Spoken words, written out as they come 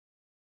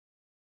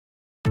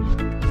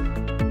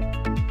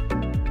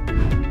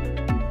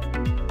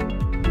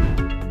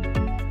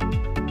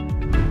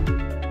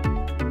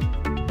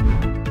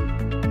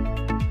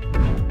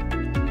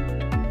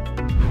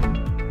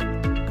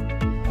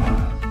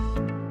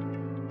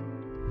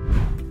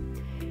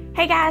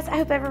Hey guys, I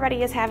hope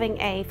everybody is having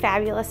a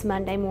fabulous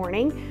Monday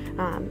morning.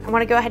 I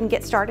want to go ahead and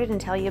get started and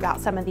tell you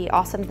about some of the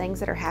awesome things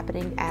that are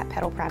happening at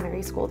Petal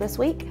Primary School this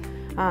week.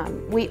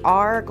 We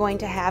are going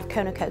to have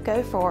Kona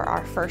Coco for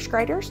our first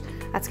graders.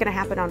 That's going to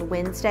happen on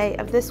Wednesday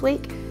of this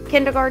week.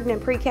 Kindergarten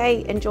and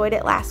pre-K enjoyed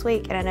it last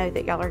week, and I know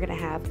that y'all are going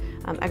to have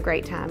a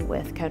great time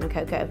with Kona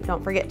Coco.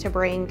 Don't forget to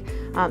bring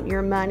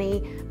your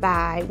money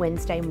by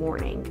Wednesday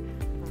morning.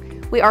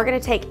 We are going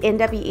to take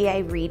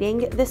NWEA reading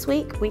this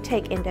week. We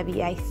take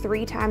NWEA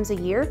 3 times a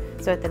year.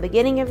 So at the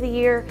beginning of the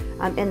year,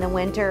 in the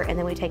winter, and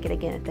then we take it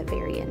again at the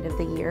very end of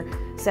the year.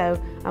 So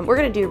we're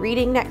going to do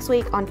reading next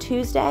week on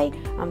Tuesday.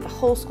 The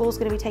whole school is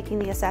going to be taking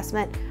the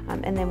assessment,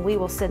 and then we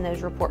will send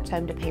those reports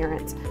home to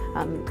parents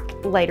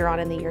later on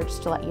in the year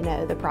just to let you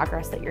know the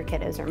progress that your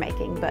kiddos are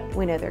making, but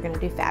we know they're going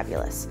to do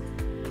fabulous.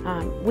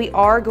 We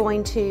are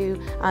going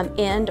to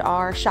end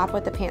our Shop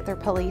with the Panther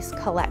Police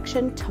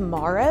collection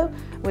tomorrow.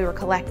 We were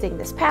collecting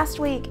this past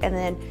week, and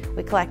then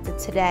we collected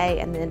today,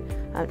 and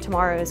then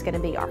tomorrow is going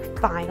to be our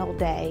final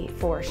day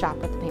for Shop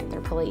with the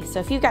Panther Police. So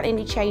if you've got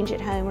any change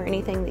at home or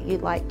anything that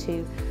you'd like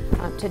to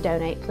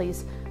donate,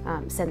 please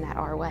send that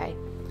our way.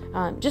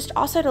 Just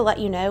also to let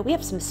you know, we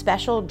have some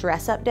special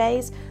dress-up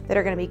days that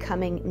are going to be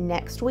coming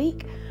next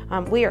week.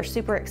 We are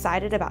super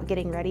excited about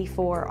getting ready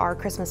for our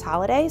Christmas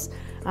holidays,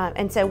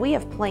 and so we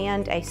have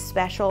planned a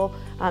special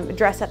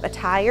dress-up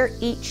attire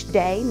each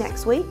day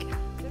next week.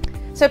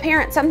 So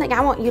parents, something I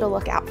want you to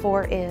look out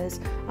for is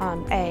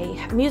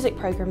a music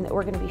program that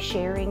we're going to be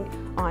sharing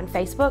on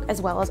Facebook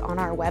as well as on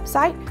our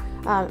website.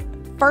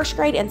 First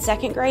grade and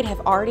second grade have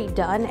already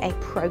done a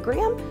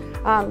program,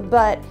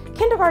 but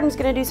kindergarten is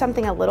going to do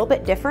something a little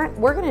bit different.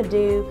 We're going to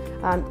do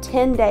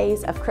 10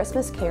 days of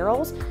Christmas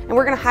carols, and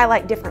we're going to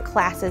highlight different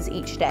classes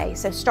each day.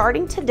 So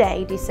starting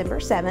today, December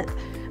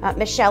 7th,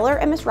 Miss Scheller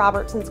and Miss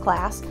Robertson's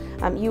class,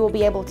 you will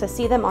be able to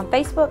see them on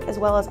Facebook as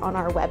well as on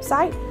our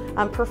website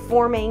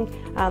performing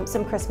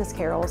some Christmas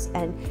carols.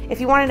 And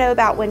if you want to know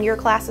about when your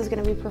class is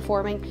going to be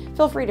performing,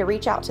 feel free to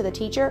reach out to the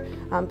teacher,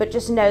 but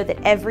just know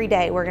that every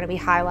day we're going to be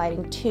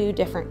highlighting 2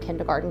 different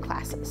kindergarten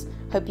classes.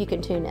 Hope you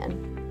can tune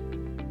in.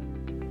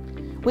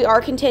 We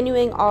are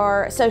continuing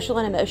our social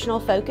and emotional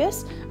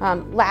focus.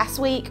 Last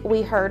week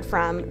we heard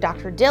from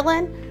Dr.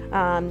 Dillon,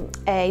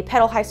 a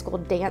Petal High School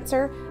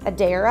dancer,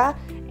 Adara,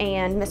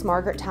 and Miss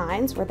Margaret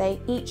Tynes, where they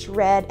each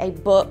read a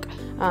book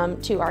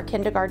to our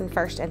kindergarten,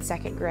 first and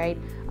second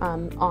grade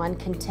on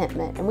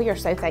contentment. And we are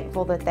so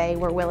thankful that they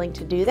were willing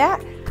to do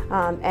that,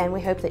 and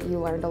we hope that you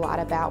learned a lot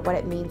about what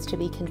it means to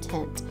be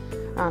content.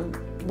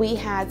 We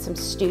had some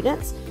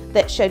students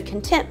that showed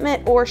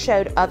contentment or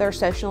showed other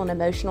social and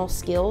emotional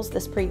skills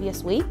this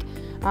previous week.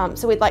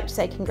 So we'd like to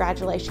say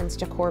congratulations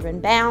to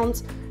Corbin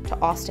Bounds, to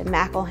Austin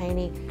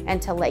McElhaney,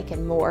 and to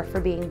Lakin Moore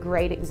for being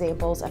great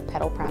examples of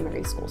Petal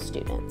Primary School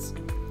students.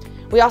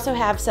 We also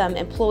have some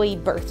employee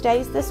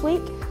birthdays this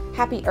week.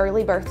 Happy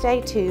early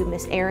birthday to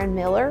Miss Erin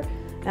Miller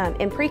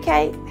in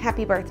pre-K.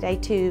 Happy birthday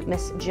to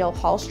Miss Jill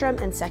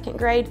Hallstrom in second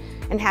grade,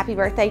 and happy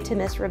birthday to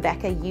Miss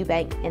Rebecca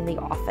Eubank in the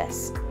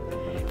office.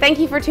 Thank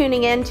you for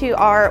tuning in to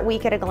our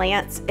Week at a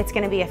Glance. It's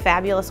going to be a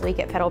fabulous week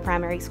at Petal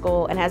Primary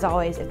School, and as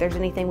always, if there's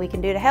anything we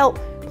can do to help,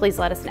 please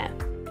let us know.